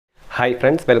Hi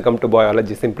friends, welcome to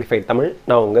Biology Simplified Tamil.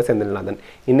 நான் உங்க செந்தில்நாதன்.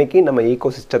 இன்னைக்கு நம்ம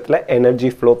ஈகோசிஸ்டத்துல எனர்ஜி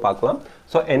ஃப்ளோ பார்க்கலாம்.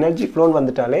 ஸோ எனர்ஜி ஃப்ளோன்னு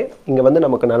வந்துட்டாலே இங்கே வந்து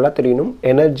நமக்கு நல்லா தெரியணும்,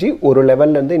 எனர்ஜி ஒரு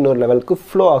லெவல்லேருந்து இன்னொரு லெவலுக்கு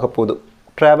ஃப்ளோ ஆக போகுது,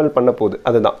 ட்ராவல் பண்ண போகுது,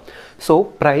 அதுதான். So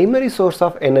primary source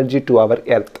of energy to our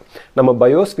earth, நம்ம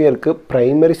பயோஸ்பியருக்கு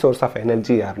ப்ரைமரி சோர்ஸ் ஆஃப்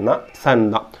எனர்ஜி யாருன்னா சன்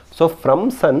தான். So from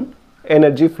Sun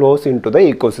energy flows in to the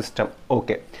ecosystem.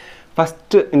 Okay,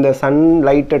 first இந்த சன்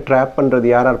லைட்டை ட்ராப் பண்ணுறது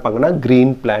யாராக இருப்பாங்கன்னா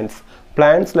green plants.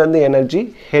 பிளான்ட்ஸ்லேருந்து energy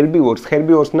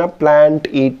ஹெர்பிவோர்ஸ்னால் plant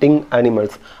eating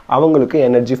animals, அவங்களுக்கு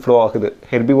energy flow ஆகுது.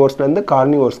 ஹெர்பிவோர்ஸ்லேருந்து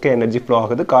கார்னிவோர்ஸ்க்கு எனர்ஜி ஃப்ளோ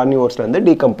ஆகுது, கார்னிவோர்ஸ்லேருந்து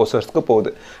டீகம்போசர்ஸ்க்கு போகுது.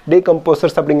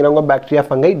 டீகம்போசர்ஸ் அப்படிங்கிறவங்க bacteria,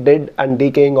 fungi, dead and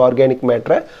decaying organic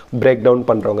மேட்டரை பிரேக் டவுன்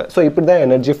பண்ணுறவங்க. ஸோ இப்படி தான்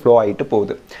எனர்ஜி ஃப்ளோ ஆகிட்டு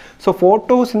போகுது. ஸோ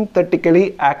ஃபோட்டோசிந்தட்டிக்கலி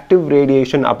ஆக்டிவ்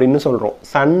ரேடியேஷன் அப்படின்னு சொல்கிறோம்.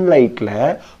 சன்லைட்டில்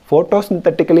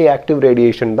ஃபோட்டோசிந்தட்டிக்கலி ஆக்டிவ்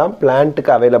ரேடியேஷன் தான்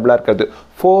பிளான்ட்டுக்கு அவைலபிளாக இருக்கிறது.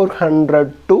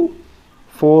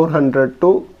 400 to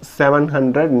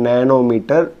 700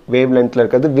 நேனோமீட்டர் வேவ் லென்த்தில்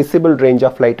இருக்கிறது விசிபிள் ரேஞ்ச்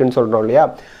ஆஃப் லைட்டுன்னு சொல்கிறோம் இல்லையா.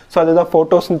 ஸோ அதுதான்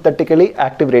ஃபோட்டோசிந்தட்டிக்கலி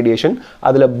ஆக்டிவ் ரேடியேஷன்.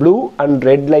 அதில் ப்ளூ அண்ட்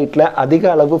ரெட் லைட்டில் அதிக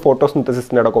அளவு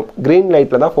ஃபோட்டோசிந்தசிஸ் நடக்கும். க்ரீன்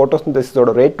லைட்டில் தான்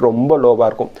ஃபோட்டோசிந்தசிஸோட ரேட் ரொம்ப லோவாக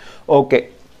இருக்கும். Okay,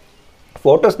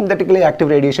 photosynthetically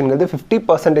active ரேடியேஷனுங்கிறது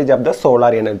 50% of the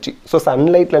solar energy. So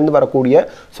சன்லைட்லேருந்து வரக்கூடிய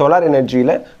சோலார்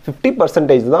எனர்ஜியில்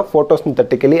 50% தான்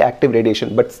photosynthetically active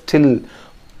radiation. But still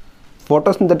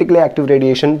photosynthetically active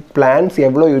radiation plants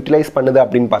எவ்வளோ யூட்டிலைஸ் பண்ணுது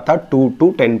அப்படின்னு பார்த்தா 2 to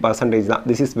 10% தான்.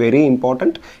 This is very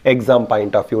important exam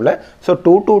point of வியூவில். So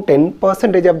 2 to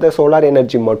 10% of the solar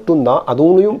energy மட்டும்தான்,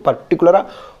 அதுவும் பர்டிகுலராக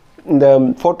இந்த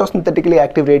ஃபோட்டோசிந்தட்டிக்கலி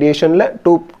ஆக்டிவ் ரேடியேஷனில்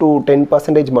 2 to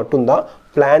 10% மட்டும்தான்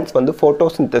பிளான்ட்ஸ் வந்து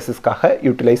ஃபோட்டோசிந்தசிஸ்க்காக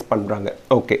யூட்டிலைஸ் பண்ணுறாங்க.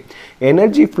 ஓகே,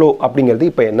 எனர்ஜி ஃப்ளோ அப்படிங்கிறது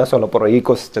இப்போ என்ன சொல்ல போகிறோம்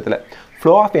ஈகோசிஸ்டத்தில்.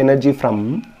 Flow of energy from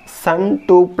Sun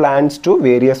to plants to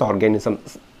various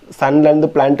organisms. சன்லேருந்து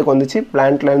பிளான்ட்டுக்கு வந்துச்சு,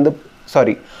 சன்லேருந்து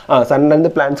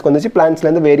பிளான்ட்ஸ்க்கு வந்துச்சு,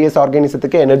 பிளான்ட்ஸ்லேருந்து வேரியஸ்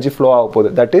ஆர்கானிசத்துக்கு எனர்ஜி ஃப்ளோ ஆக போகுது.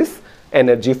 That is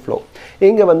energy flow.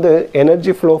 இங்கே வந்து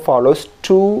energy flow follows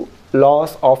 2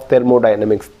 laws of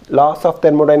thermodynamics. Loss of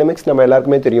thermodynamics நம்ம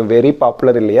எல்லாருக்குமே தெரியும், வெரி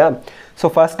பாப்புலர் இல்லையா.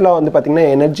 ஸோ ஃபர்ஸ்ட் லா வந்து பார்த்திங்கன்னா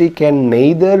energy can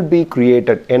neither be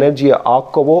created, எனர்ஜியை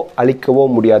ஆக்கவோ அழிக்கவோ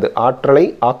முடியாது, ஆற்றலை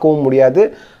ஆக்கவும் முடியாது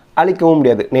அழிக்கவும்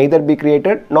முடியாது. நெய்தர் பி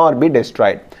கிரியேட்டட் நார் B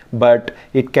Detroit, but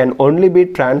it can only be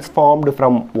transformed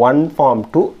from one form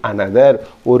to another.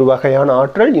 ஒரு வகையான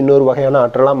ஆற்றல் இன்னொரு வகையான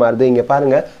ஆற்றலாக மாறுது. இங்கே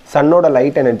பாருங்கள், சன்னோட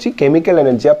லைட் எனர்ஜி கெமிக்கல்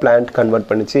எனர்ஜியாக பிளான்ட் கன்வெர்ட்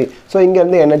பண்ணிச்சு. ஸோ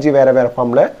இங்கேருந்து எனர்ஜி வேறு வேறு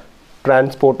ஃபார்மில்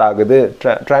டிரான்ஸ்போர்ட் ஆகுது,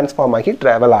 டிரான்ஸ்ஃபார்ம் ஆகி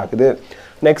ட்ராவல் ஆகுது.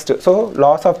 Next, so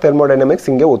loss of thermodynamics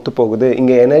இங்கே ஒத்து போகுது.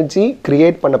 இங்கே எனர்ஜி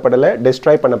கிரியேட் பண்ணப்படலை,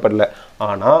 டெஸ்ட்ராய் பண்ணப்படலை,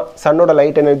 ஆனால் சன்னோட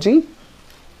லைட் எனர்ஜி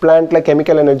பிளான்ட்டில்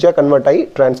கெமிக்கல் எனர்ஜியாக கன்வெர்ட் ஆகி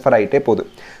ட்ரான்ஸ்ஃபர் ஆகிட்டே போகுது.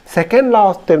 செகண்ட் லா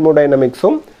ஆஃப்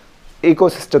தெர்மோடைனமிக்ஸும்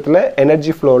ஈகோசிஸ்டத்தில்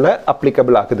எனர்ஜி ஃப்ளோவில்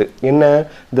அப்ளிகபிள் ஆகுது. என்ன?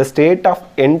 The state of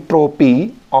entropy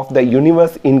of the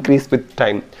universe increase with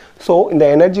time. So இந்த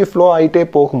எனர்ஜி ஃப்ளோ ஆகிட்டே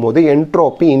போகும்போது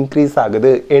என்ட்ரோபி இன்க்ரீஸ்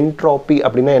ஆகுது. என்ட்ரோபி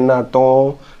அப்படின்னா என்ன அர்த்தம்?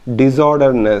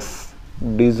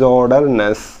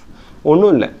 டிசார்டர்னஸ்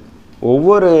ஒன்றும் இல்லை.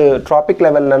 ஒவ்வொரு ட்ராபிக்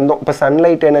லெவல்லேருந்தும் இப்போ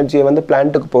சன்லைட் எனர்ஜியை வந்து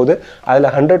பிளான்ட்டுக்கு போகுது,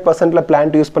 அதில் 100%ல்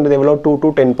பிளான்ட் யூஸ் பண்ணுறது எவ்வளோ? 2 to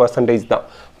 10% தான்.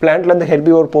 பிளான்ட்லேருந்து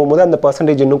ஹெர்பிவோர் போகும்போது அந்த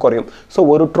பர்சன்டேஜ் இன்னும் குறையும். ஸோ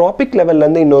ஒரு ட்ராபிக்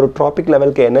லெவல்லேருந்து இன்னொரு ட்ராபிக்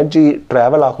லெவலுக்கு எனர்ஜி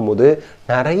ட்ராவல் ஆகும்போது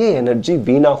நிறைய எனர்ஜி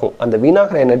வீணாகும். அந்த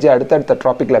வீணாகிற எனர்ஜி அடுத்தடுத்த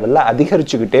ட்ராபிக் லெவலில்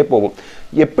அதிகரிச்சுக்கிட்டே போகும்.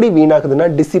 எப்படி வீணாகுதுன்னா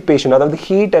டிசிபேஷன், அதாவது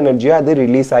ஹீட் எனர்ஜியாக அது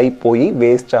ரிலீஸ் ஆகி போய்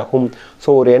வேஸ்ட் ஆகும்.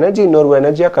 ஸோ ஒரு எனர்ஜி இன்னொரு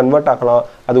எனர்ஜியாக கன்வெர்ட் ஆகலாம்,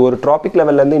 அது ஒரு ட்ராபிக்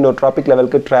லெவல்லேருந்து இன்னொரு ட்ராபிக்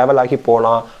லெவலுக்கு ட்ராவல் ஆகி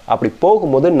போகலாம். அப்படி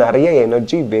போகும்போது நிறைய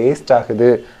எனர்ஜி வேஸ்ட்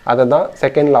ஆகுது. அதை தான்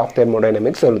செகண்ட் லா ஆஃப்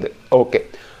தெர்மோடைனமிக்ஸ் சொல்லுது. ஓகே,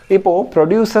 இப்போது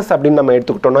ப்ரொடியூசர்ஸ் அப்படின்னு நம்ம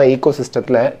எடுத்துக்கிட்டோம்னா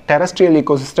ஈகோசிஸ்டத்தில் டெரஸ்ட்ரியல்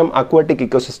ஈகோசிஸ்டம், அக்வாட்டிக்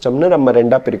ஈகோசிஸ்டம்னு நம்ம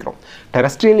ரெண்டாக பிரிக்கிறோம்.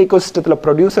 டெரஸ்ட்ரியல் ஈகோசிஸ்டத்தில்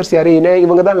ப்ரொடியூசர்ஸ் யார்?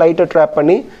 இவங்க தான் லைட்டை ட்ராப்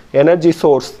பண்ணி எனர்ஜி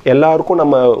சோர்ஸ் எல்லாருக்கும்,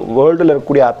 நம்ம வேர்ல்டில்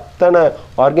இருக்கக்கூடிய அத்தனை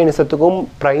ஆர்கானிசத்துக்கும்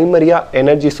ப்ரைமரியாக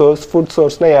எனர்ஜி சோர்ஸ், ஃபுட்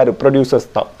சோர்ஸ்னால் யார்? ப்ரொடியூசர்ஸ்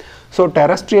தான். So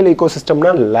terrestrial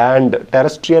ஈகோசிஸ்டம்னா land.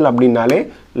 டெரஸ்ட்ரியல் அப்படின்னாலே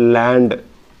லேண்ட்.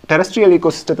 டெரஸ்ட்ரியல்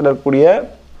ஈகோசிஸ்டத்தில் இருக்கக்கூடிய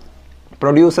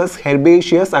producers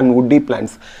herbaceous and வுட்டி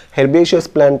plants. Herbaceous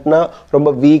பிளான்ட்னா ரொம்ப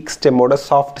வீக் ஸ்டெம்மோட,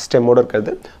 சாஃப்ட் ஸ்டெம்மோட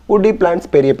இருக்கிறது. வுட்டி பிளான்ட்ஸ்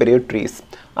பெரிய பெரிய ட்ரீஸ்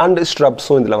அண்ட்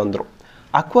ஸ்ட்ரப்ஸும் இதில் வந்துடும்.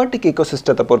 அக்வாட்டிக்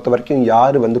ஈகோசிஸ்டத்தை பொறுத்த வரைக்கும்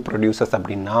யார் வந்து ப்ரொடியூசர்ஸ்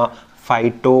அப்படின்னா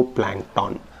phyto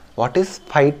plankton. What is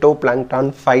phyto plankton?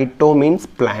 Phyto means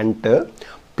plant,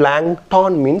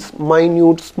 plankton means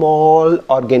minute small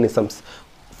organisms,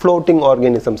 floating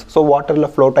organisms. So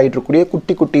வாட்டரில் ஃப்ளோட் ஆகிட்டு இருக்கக்கூடிய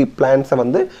குட்டி குட்டி பிளான்ட்ஸை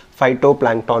வந்து ஃபைட்டோ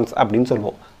பிளாங்க்டான்ஸ் அப்படின்னு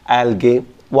சொல்லுவோம். ஆல்கே,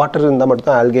 வாட்டர் இருந்தால்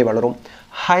மட்டும்தான் ஆல்கே வளரும்.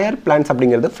 ஹையர் பிளான்ஸ்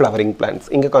அப்படிங்கிறது ஃப்ளவரிங் பிளான்ஸ்.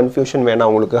 இங்கே கன்ஃபியூஷன் வேணாம்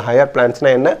உங்களுக்கு. ஹையர்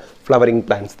பிளான்ஸ்னால் என்ன? ஃப்ளவரிங்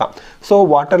பிளான்ஸ் தான். ஸோ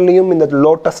வாட்டர்லேயும் இந்த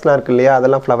லோட்டஸ்லாம் இருக்கு இல்லையா,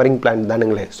 அதெல்லாம் flowering plant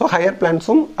தானுங்களே. So higher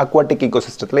பிளான்ஸும் aquatic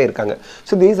ஈகோசிஸ்டத்தில் இருக்காங்க.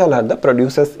 So these all R the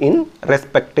producers in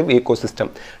respective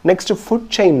ecosystem. Next food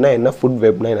செயின்னா என்ன, ஃபுட்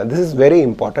வெப்னா என்ன? This is very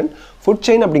important. Food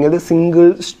chain அப்படிங்கிறது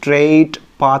single straight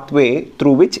pathway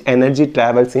through which energy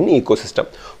travels in ecosystem.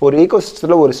 ஒரு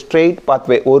ecosystemல ஒரு straight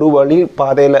pathway, ஒரு வழி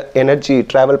பாதையில் energy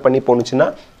travel பண்ணி போணுச்சுன்னா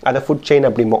அதை ஃபுட் செயின்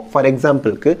அப்படிம்போம். ஃபார்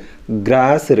எக்ஸாம்பிளுக்கு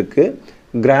கிராஸ் இருக்குது.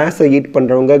 கிராஸை ஈட்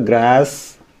பண்ணுறவங்க கிராஸ்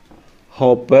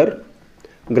ஹாப்பர்.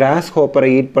 கிராஸ் ஹாப்பரை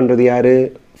ஈட் பண்ணுறது யார்?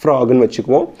 ஃப்ராகுன்னு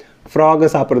வச்சுக்குவோம். ஃப்ராகை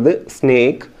சாப்பிட்றது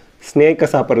ஸ்னேக். ஸ்னேக்கை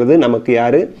சாப்பிட்றது நமக்கு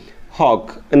யார்? ஹாக்.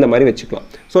 இந்த மாதிரி வச்சுக்கலாம்.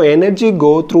 So energy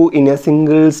go through in a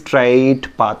single straight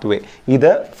pathway.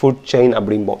 இதை ஃபுட் செயின்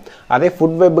அப்படிம்போம். அதே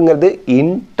food வெப்புங்கிறது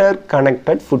inter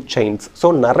connected food chains. So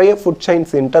நிறைய ஃபுட்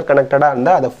செயின்ஸ் இன்டர் கனெக்டடாக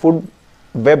இருந்தால் அதை ஃபுட்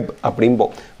வெப்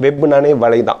அப்படிம்போம். வெப்னானே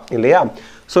வலை தான் இல்லையா?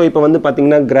 ஸோ இப்போ வந்து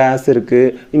பார்த்திங்கன்னா கிராஸ்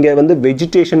இருக்குது. இங்கே வந்து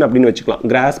வெஜிடேஷன் அப்படின்னு வச்சுக்கலாம்.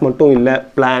 கிராஸ் மட்டும் இல்லை,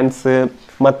 பிளான்ட்ஸு,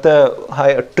 மற்ற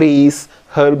ட்ரீஸ்,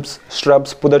 ஹெர்ப்ஸ்,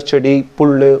 ஸ்hrubs, புதர்ச்செடி,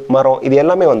 புல், மரம், இது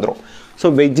எல்லாமே வந்துடும். ஸோ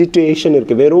வெஜிடேஷன்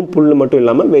இருக்குது. வெறும் புல் மட்டும்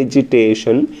இல்லாமல்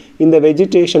வெஜிடேஷன். இந்த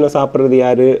வெஜிடேஷனை சாப்பிட்றது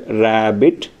யார்?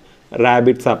 ரேபிட்.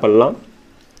 ரேபிட் சாப்பிட்லாம்,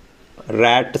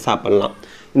 ரேட் சாப்பிட்லாம்.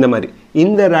 இந்த மாதிரி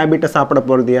இந்த ரேபிட்டை சாப்பிட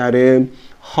போகிறது யார்?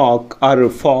 Hack R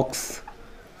Fox.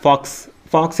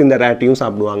 ஃபாக்ஸ் இந்த ரேட்டையும்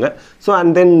சாப்பிடுவாங்க. ஸோ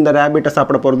அண்ட் தென் இந்த ரேபிட்டை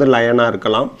சாப்பிட போகிறது லயனாக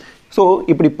இருக்கலாம். ஸோ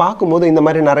இப்படி பார்க்கும்போது இந்த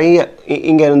மாதிரி நிறைய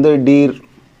இங்கே இருந்து டீர்,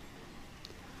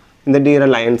 இந்த டீரை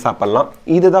லயன் சாப்பிட்லாம்.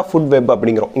 இதுதான் ஃபுட் வெப்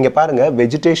அப்படிங்கிறோம். இங்கே பாருங்கள்,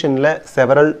 வெஜிடேஷனில்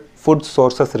செவரல் ஃபுட்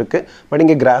சோர்சஸ் இருக்குது. பட்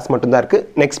இங்கே கிராஸ் மட்டும்தான் இருக்குது.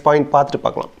 நெக்ஸ்ட் பாயிண்ட் பார்த்துட்டு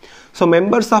பார்க்கலாம். So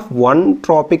members of one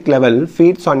traffic level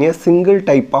feeds on a single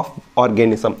type of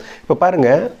organism. இப்போ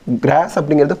பாருங்கள், கிராஸ்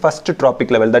அப்படிங்கிறது first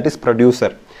traffic level, that is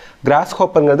producer. Cross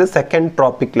ஹாப்பருங்கிறது second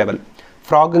traffic level.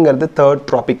 ஃப்ராகுங்கிறது third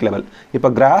traffic level. இப்போ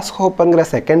cross ஹாப்பருங்கிற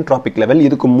second traffic level.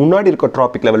 இதுக்கு முன்னாடி இருக்க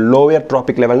traffic level lower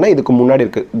traffic லெவல்னால் இதுக்கு முன்னாடி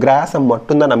இருக்குது. கிராஸை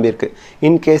மட்டும்தான் நம்பி இருக்குது.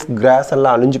 இன்கேஸ் கிராஸ்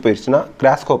எல்லாம் அழிஞ்சு போயிடுச்சுன்னா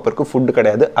கிராஸ் ஹாப்பருக்கு ஃபுட்டு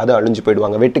கிடையாது, அது அழிஞ்சு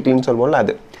போயிடுவாங்க. வெட்டிக்கிளின்னு சொல்லுவோம்ல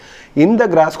அது. இந்த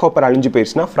கிராஸ் ஹாப்பர் அழிஞ்சு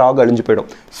போயிடுச்சுன்னா ஃப்ராக் அழிஞ்சு போயிடும்.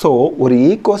 ஸோ ஒரு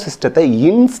ஈகோசிஸ்டத்தை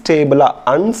இன்ஸ்டேபிளாக,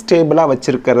 அன்ஸ்டேபிளாக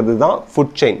வச்சுருக்கிறது தான்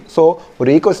ஃபுட் செயின். ஸோ ஒரு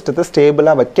ஈகோசிஸ்டத்தை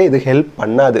ஸ்டேபிளாக வைக்க இது ஹெல்ப்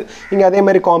பண்ணாது. இங்கே அதே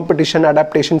மாதிரி காம்படிஷன்,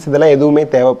 அடாப்டேஷன்ஸ் இதெல்லாம் எதுவுமே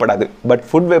தேவைப்படாது. பட்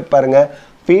ஃபுட் வெப் பாருங்கள்,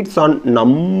 feeds on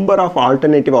number of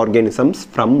alternative organisms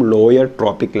from lower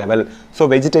tropic level. So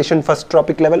vegetation first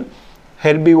tropic level,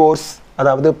 herbivores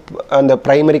அதாவது அந்த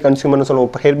பிரைமரி கன்சியூமர்னு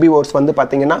சொல்லுவோம். ஹெர்பிவோர்ஸ் வந்து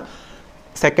பார்த்தீங்கன்னா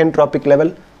second traffic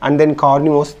level, and then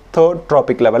carnivores third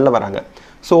traffic லெவலில் வராங்க.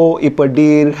 ஸோ இப்போ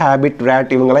டீர், ஹேபிட்,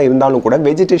 ரேட் இவங்கெல்லாம் இருந்தாலும் கூட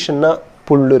வெஜிடேஷன்னா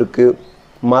புல் இருக்குது,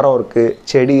 மரம் இருக்குது,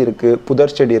 செடி இருக்குது,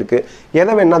 புதர் செடி இருக்குது,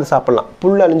 எதை வேணால் அது சாப்பிட்லாம்.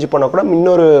 புல் அழிஞ்சு போனால் கூட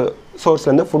இன்னொரு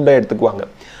சோர்ஸ்லேருந்து ஃபுட்டை எடுத்துக்குவாங்க.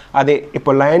 அதே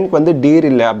இப்போ லயனுக்கு வந்து டீர்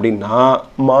இல்லை அப்படின்னா,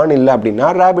 மான் இல்லை அப்படின்னா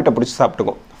ரேபிட்டை பிடிச்சி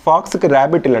சாப்பிட்டுக்கும். ஃபாக்ஸுக்கு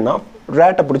ரேபிட் இல்லைன்னா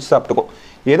ரேட்டை பிடிச்சி சாப்பிட்டுக்கும்.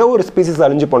 ஏதோ ஒரு ஸ்பீசிஸ்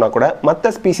அழிஞ்சு போனால் கூட மற்ற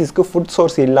ஸ்பீசிஸ்க்கு ஃபுட்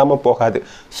சோர்ஸ் இல்லாமல் போகாது.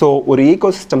 ஸோ ஒரு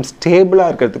ஈகோசிஸ்டம் ஸ்டேபிளாக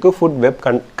இருக்கிறதுக்கு ஃபுட் வெப்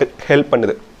ஹெல்ப்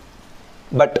பண்ணுது.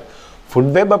 பட்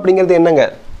ஃபுட் வெப் அப்படிங்கிறது என்னங்க?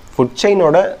 ஃபுட்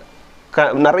செயினோட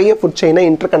நிறைய ஃபுட் செயினை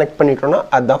இன்டர் கனெக்ட் பண்ணிட்டோம்னா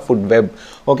அதுதான் ஃபுட் வெப்.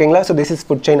 ஓகேங்களா? So this is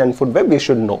food chain and food web we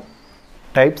should know.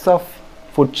 Types of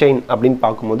food chain அப்படின்னு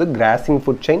பார்க்கும்போது crossing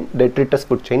food chain, detritus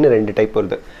food chain ரெண்டு டைப்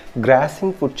வருது.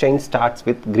 Crossing food chain starts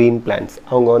with green plants.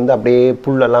 அவங்க வந்து அப்படியே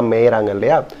புல்லெல்லாம் மேயிறாங்க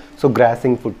இல்லையா? So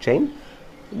crossing food chain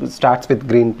starts with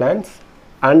green plants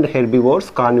and herbivores,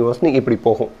 கார்னிவோர்ஸ்னு இப்படி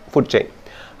போகும் ஃபுட் செயின்.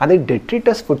 அதே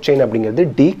டெட்ரிட்டஸ் ஃபுட் செயின் அப்படிங்கிறது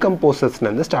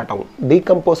டீகம்போசர்ஸ்லேருந்து ஸ்டார்ட் ஆகும்.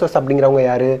 டீகம்போசர்ஸ் அப்படிங்கிறவங்க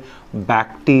யார்?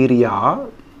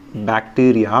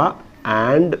 Bacteria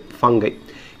and fungi.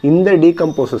 இந்த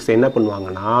டீகம்போசர்ஸ் என்ன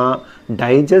பண்ணுவாங்கன்னா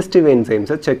டைஜஸ்டிவ்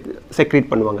என்சைம்ஸை செக்ரீட்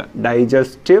பண்ணுவாங்க.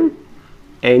 டைஜஸ்டிவ்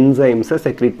என்சைம்ஸை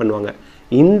செக்ரீட் பண்ணுவாங்க.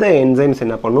 இந்த என்சைம்ஸ்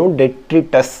என்ன பண்ணும்?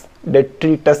 டெட்ரிட்டஸ்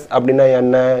அப்படின்னா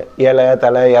என்ன? இலை,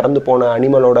 தலை, இறந்து போன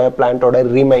அனிமலோட, பிளான்ட்டோட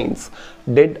remains,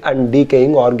 dead and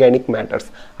decaying organic matters,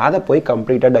 அதை போய்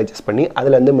கம்ப்ளீட்டாக டைஜஸ்ட் பண்ணி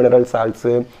அதுலேருந்து mineral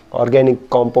salts, organic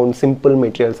compound, simple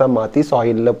மெட்டீரியல்ஸாக மாற்றி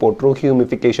சாயிலில் போட்டுரும்.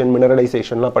 ஹியூமிஃபிகேஷன்,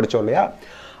 மினரலைசேஷன்லாம் படித்தோம் இல்லையா?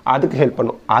 அதுக்கு ஹெல்ப்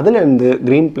பண்ணும். அதுலேருந்து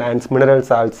green plants mineral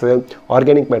salts,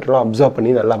 organic மேட்டரும் observe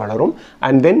பண்ணி நல்லா வளரும்.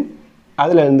 அண்ட் தென்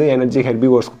அதுலேருந்து எனர்ஜி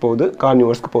ஹெர்பிவோர்ஸ்க்கு போகுது,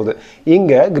 கார்னிவோர்ஸ்க்கு போகுது.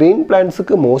 இங்கே க்ரீன்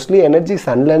பிளான்ட்ஸுக்கு மோஸ்ட்லி எனர்ஜி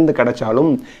சன்லேருந்து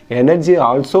கிடைச்சாலும் energy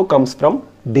also comes from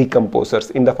decomposers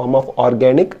in the form of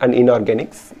organic and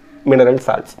இன்ஆர்கானிக்ஸ் mineral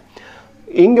salts.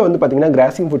 இங்கே வந்து பார்த்திங்கன்னா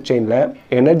கிராசிங் ஃபுட் செயினில்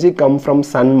எனர்ஜி கம் ஃப்ரம்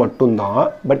சன் மட்டும்தான்.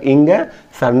 பட் இங்கே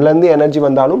சன்லேருந்து எனர்ஜி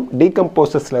வந்தாலும்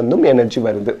டீகம்போசர்ஸ்லேருந்தும் எனர்ஜி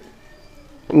வருது.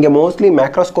 இங்கே மோஸ்ட்லி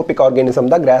மேக்ரோஸ்கோபிக் ஆர்கானிசம்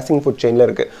தான் கிராசிங் ஃபுட் செயினில்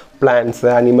இருக்குது. பிளான்ட்ஸ்,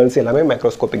 அனிமல்ஸ் எல்லாமே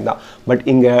மேக்ரோஸ்கோபிக் தான். பட்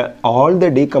இங்கே all the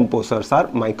decomposers R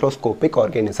microscopic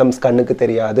organisms. கண்ணுக்கு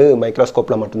தெரியாது,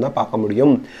 மைக்ரோஸ்கோப்பில் மட்டும்தான் பார்க்க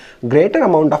முடியும். Greater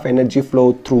amount of energy flow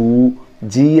through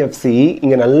GFC.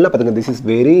 இங்கே நல்லா பார்த்துங்க, this is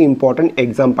very important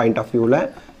exam point of வியூவில்.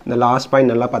 இந்த லாஸ்ட்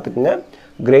பாயிண்ட் நல்லா பார்த்துக்குங்க.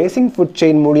 கிரேசிங் ஃபுட்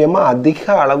செயின் மூலியமாக அதிக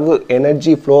அளவு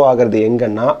எனர்ஜி ஃப்ளோ ஆகிறது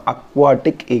எங்கன்னா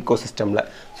அக்வாட்டிக் ஈகோசிஸ்டமில்.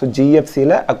 ஸோ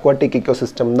ஜிஎஃப்சியில் அக்வாட்டிக்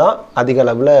ஈகோசிஸ்டம் தான் அதிக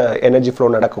அளவில் எனர்ஜி ஃப்ளோ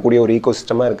நடக்கக்கூடிய ஒரு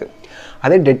ஈகோசிஸ்டமாக இருக்குது.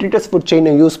 அதே டெட்ரிட்டஸ் ஃபுட்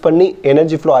செயினை யூஸ் பண்ணி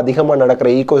எனர்ஜி ஃப்ளோ அதிகமாக நடக்கிற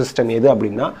ஈகோசிஸ்டம் எது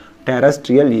அப்படின்னா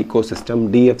டெரஸ்ட்ரியல் ஈகோசிஸ்டம்,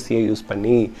 டிஎஃப்சியை யூஸ்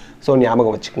பண்ணி. ஸோ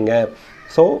ஞாபகம் வச்சுக்கோங்க.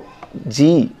 ஸோ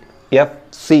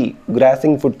ஜிஎஃப்சி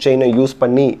கிராசிங் ஃபுட் செயினை யூஸ்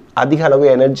பண்ணி அதிக அளவு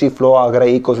எனர்ஜி ஃப்ளோ ஆகிற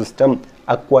ecosystem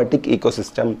aquatic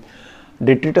ecosystem.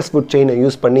 Detritus food செயினை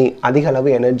யூஸ் பண்ணி அதிக அளவு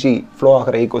எனர்ஜி ஃப்ளோ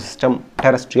ஆகிற ஈகோசிஸ்டம்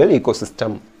டெரஸ்ட்ரியல்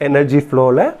ஈகோசிஸ்டம். எனர்ஜி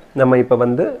ஃப்ளோவில் நம்ம இப்போ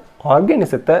வந்து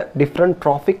ஆர்கானிசத்தை டிஃப்ரெண்ட்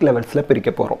ட்ராஃபிக் லெவல்ஸில் பிரிக்க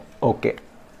போகிறோம். Okay,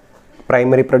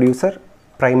 primary producer,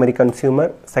 primary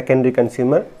consumer, secondary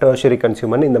consumer, tertiary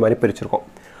கன்சியூமர்னு இந்த மாதிரி பிரிச்சிருக்கோம்.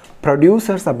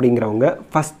 ப்ரொடியூசர்ஸ் அப்படிங்கிறவங்க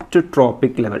ஃபஸ்ட்டு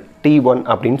ட்ராஃபிக் லெவல் T1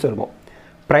 அப்படின்னு சொல்லுவோம்.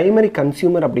 ப்ரைமரி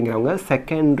கன்சியூமர் அப்படிங்கிறவங்க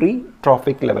secondary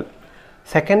traffic level.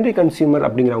 Secondary consumer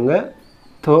அப்படிங்கிறவங்க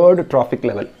third traffic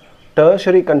level.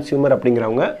 Tertiary consumer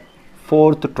அப்படிங்கிறவங்க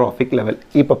ஃபோர்த் ட்ராஃபிக் லெவல்.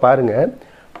 இப்போ பாருங்கள்,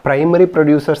 ப்ரைமரி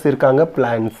ப்ரொடியூசர்ஸ் இருக்காங்க,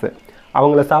 பிளான்ட்ஸு.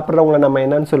 அவங்கள சாப்பிட்றவங்கள நம்ம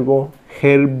என்னன்னு சொல்லுவோம்?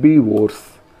 Herbivores.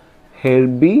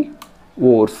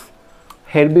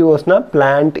 ஹெர்பிவோர்ஸ்னால்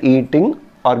plant eating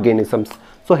organisms.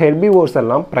 So herbivores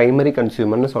எல்லாம் ப்ரைமரி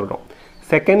கன்சியூமர்னு சொல்கிறோம்.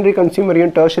 செகண்டரி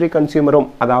கன்சியூமரையும் டெர்ஷரி கன்சியூமரும்,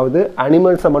 அதாவது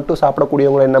அனிமல்ஸை மட்டும்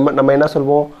சாப்பிடக்கூடியவங்களை நம்ம என்ன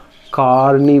சொல்வோம்?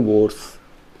 கார்னிவோர்ஸ்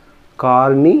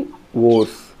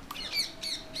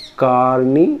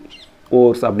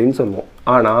அப்படின்னு சொல்லுவோம்.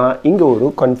 ஆனால் இங்கே ஒரு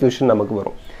கன்ஃபியூஷன் நமக்கு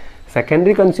வரும்.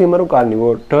 Secondary கன்சியூமரும்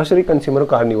carnivore, tertiary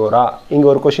கன்சியூமரும் Carnivora? இங்கே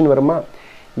ஒரு கொஷின் வருமா?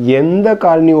 எந்த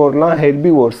கார்னிவோர்லாம்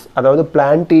ஹெர்பிவோர்ஸ், அதாவது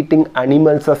பிளான்ட் ஈட்டிங்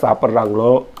அனிமல்ஸை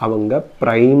சாப்பிட்றாங்களோ அவங்க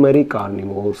ப்ரைமரி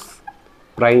கார்னிவோர்ஸ்.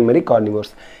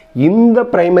 இந்த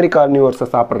ப்ரைமரி கார்னிவோர்ஸை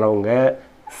சாப்பிட்றவங்க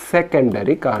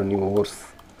செகண்டரி கார்னிவோர்ஸ்.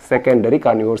 செகண்டரி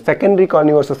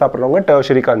கார்னிவோர்ஸை சாப்பிட்றவங்க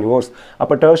டெர்ஷரி கார்னிவோர்ஸ்.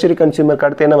 அப்போ டெர்ஷரி கன்சியூமருக்கு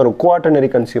அடுத்து என்ன வரும்? குவாட்டர்னரி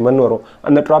கன்சியூமர்னு வரும்.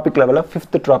 அந்த ட்ராபிக் லெவலில்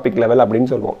ஃபிஃப்த் ட்ராபிக் லெவல் அப்படின்னு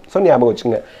சொல்லுவோம். ஸோ ஞாபகம்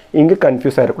வச்சுங்க, இங்கே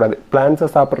கன்ஃபியூஸ் ஆகிடக்கூடாது. பிளான்ட்ஸை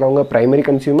சாப்பிட்றவங்க primary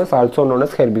consumers, also known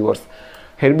as herbivores.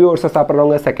 ஹெர்பிவோர்ஸை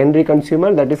சாப்பிட்றவங்க secondary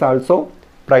consumer, that is also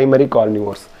primary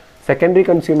carnivores. Secondary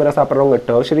கன்சியூமரை சாப்பிட்றவங்க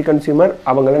டெர்ஷரி கன்சியூமர்,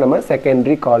 அவங்கள நம்ம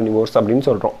செகண்டரி கார்னிவோர்ஸ் அப்படின்னு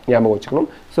சொல்கிறோம். ஞாபகம் வச்சுக்கணும்.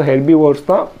 ஸோ ஹெர்பிவோர்ஸ்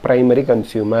தான் ப்ரைமரி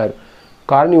கன்சியூமர்.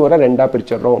 கார்னிவோரை ரெண்டாக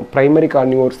பிரிச்சிடுறோம். Primary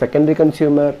carnivore secondary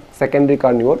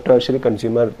carnivore tertiary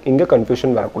consumer. இங்கே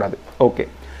கன்ஃபியூஷன் வரக்கூடாது. ஓகே,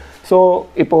 ஸோ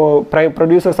இப்போது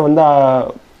ப்ரொடியூசர்ஸ் வந்து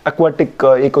அக்வாட்டிக்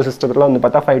ஈகோசிஸ்டத்தில் வந்து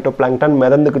பார்த்தா ஃபைட்டோ பிளாங்டன்,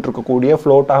 மிதந்துக்கிட்டு இருக்கக்கூடிய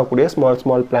ஃப்ளோட் ஆகக்கூடிய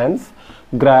ஸ்மால் பிளான்ட்ஸ்,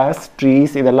 கிராஸ்,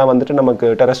 ட்ரீஸ், இதெல்லாம் வந்துட்டு நமக்கு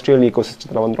டெரஸ்ட்ரியல்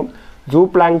ஈகோசிஸ்டத்தில் வந்துடும். ஜூ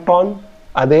பிளாங்டான்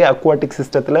அதே அக்வாட்டிக்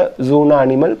சிஸ்டத்தில், ஜூனா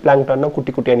அனிமல், பிளாங்டான்னா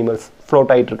குட்டி அனிமல்ஸ்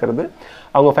ஃப்ளோட் ஆகிட்டு இருக்கிறது.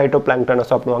 அவங்க ஃபைட்டோ பிளாங்டானை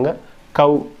சாப்பிடுவாங்க.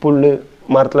 கவ் புல்,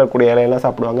 மரத்தில் இருக்கக்கூடிய இலையெல்லாம்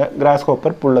சாப்பிடுவாங்க. கிராஸ்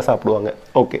ஹோப்பர் புல்லை சாப்பிடுவாங்க.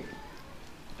 ஓகே,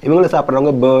 இவங்களை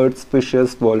சாப்பிட்றவங்க பேர்ட்ஸ்,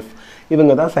 ஃபிஷ்ஷஸ், வால்ஃப்,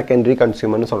 இவங்க தான் செகண்டரி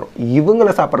கன்சியூமர்னு சொல்கிறோம்.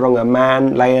 இவங்களை சாப்பிட்றவங்க மேன்,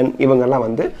 லயன், இவங்கெல்லாம்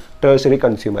வந்து டெர்ஷரி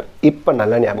கன்சியூமர். இப்போ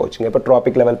நல்லா ஞாபகம் வச்சுங்க. இப்போ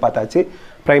ட்ராபிக் லெவல் பார்த்தாச்சு,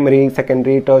 ப்ரைமரி,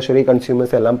 செகண்டரி, டெர்ஷரி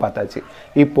கன்சியூமர்ஸ் எல்லாம் பார்த்தாச்சு.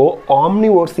 இப்போது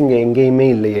ஆம்னிவோர்ஸ் இங்கே எங்கேயுமே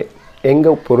இல்லையே,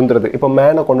 எங்கே பொருந்துறது? இப்போ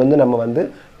மேனை கொண்டு வந்து நம்ம வந்து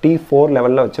T4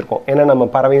 லெவலில் வச்சுருக்கோம். ஏன்னா நம்ம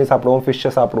பறவையும் சாப்பிடுவோம்,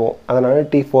 ஃபிஷ்ஷை சாப்பிடுவோம், அதனால்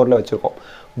T4ல் வச்சுருக்கோம்.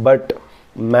 பட்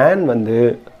மேன் வந்து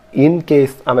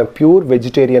இன்கேஸ் அவன் பியூர்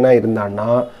வெஜிடேரியனாக இருந்தான்னா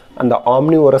அந்த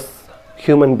ஆம்னிவோரஸ்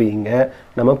ஹியூமன் பீயிங்கை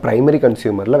நம்ம ப்ரைமரி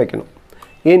கன்சியூமரில் வைக்கணும்.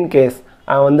 இன்கேஸ்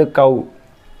அவன் வந்து கவ்,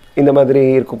 இந்த மாதிரி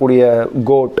இருக்கக்கூடிய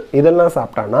கோட், இதெல்லாம்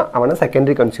சாப்பிட்டான்னா அவனை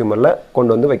செகண்டரி கன்சியூமரில்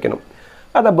கொண்டு வந்து வைக்கணும்.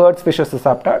 அதை பேர்ட்ஸ், ஃபிஷ்ஷஸ்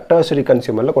சாப்பிட்டா டெர்ஷரி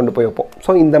கன்சியூமரில் கொண்டு போய் வைப்போம்.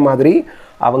 ஸோ இந்த மாதிரி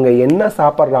அவங்க என்ன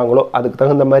சாப்பிட்றாங்களோ அதுக்கு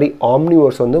தகுந்த மாதிரி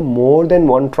ஆம்னிவோர்ஸ் வந்து மோர் தென்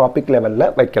ஒன் ட்ராபிக்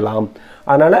லெவலில் வைக்கலாம்.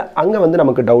 அதனால் அங்கே வந்து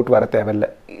நமக்கு டவுட் வர தேவையில்லை.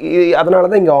 அதனால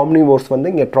தான் இங்கே ஆம்னிவோர்ஸ்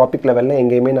வந்து இங்கே ட்ராபிக் லெவலில்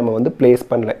எங்கேயுமே நம்ம வந்து பிளேஸ்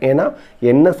பண்ணல. ஏன்னா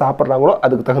என்ன சாப்பிட்றாங்களோ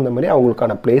அதுக்கு தகுந்த மாதிரி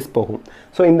அவங்களுக்கான பிளேஸ் போகும்.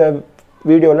 ஸோ இந்த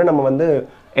வீடியோவில் நம்ம வந்து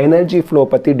எனர்ஜி ஃப்ளோ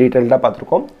பற்றி டீட்டெயில்டாக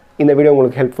பார்த்துருக்கோம். இந்த வீடியோ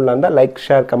உங்களுக்கு ஹெல்ப்ஃபுல்லாக இருந்தால் லைக்,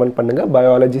 ஷேர், கமெண்ட் பண்ணுங்கள்.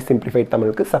 பயாலஜி சிம்பிளிஃபைட்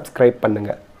தமிழுக்கு சப்ஸ்கிரைப்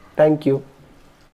பண்ணுங்கள். Thank you.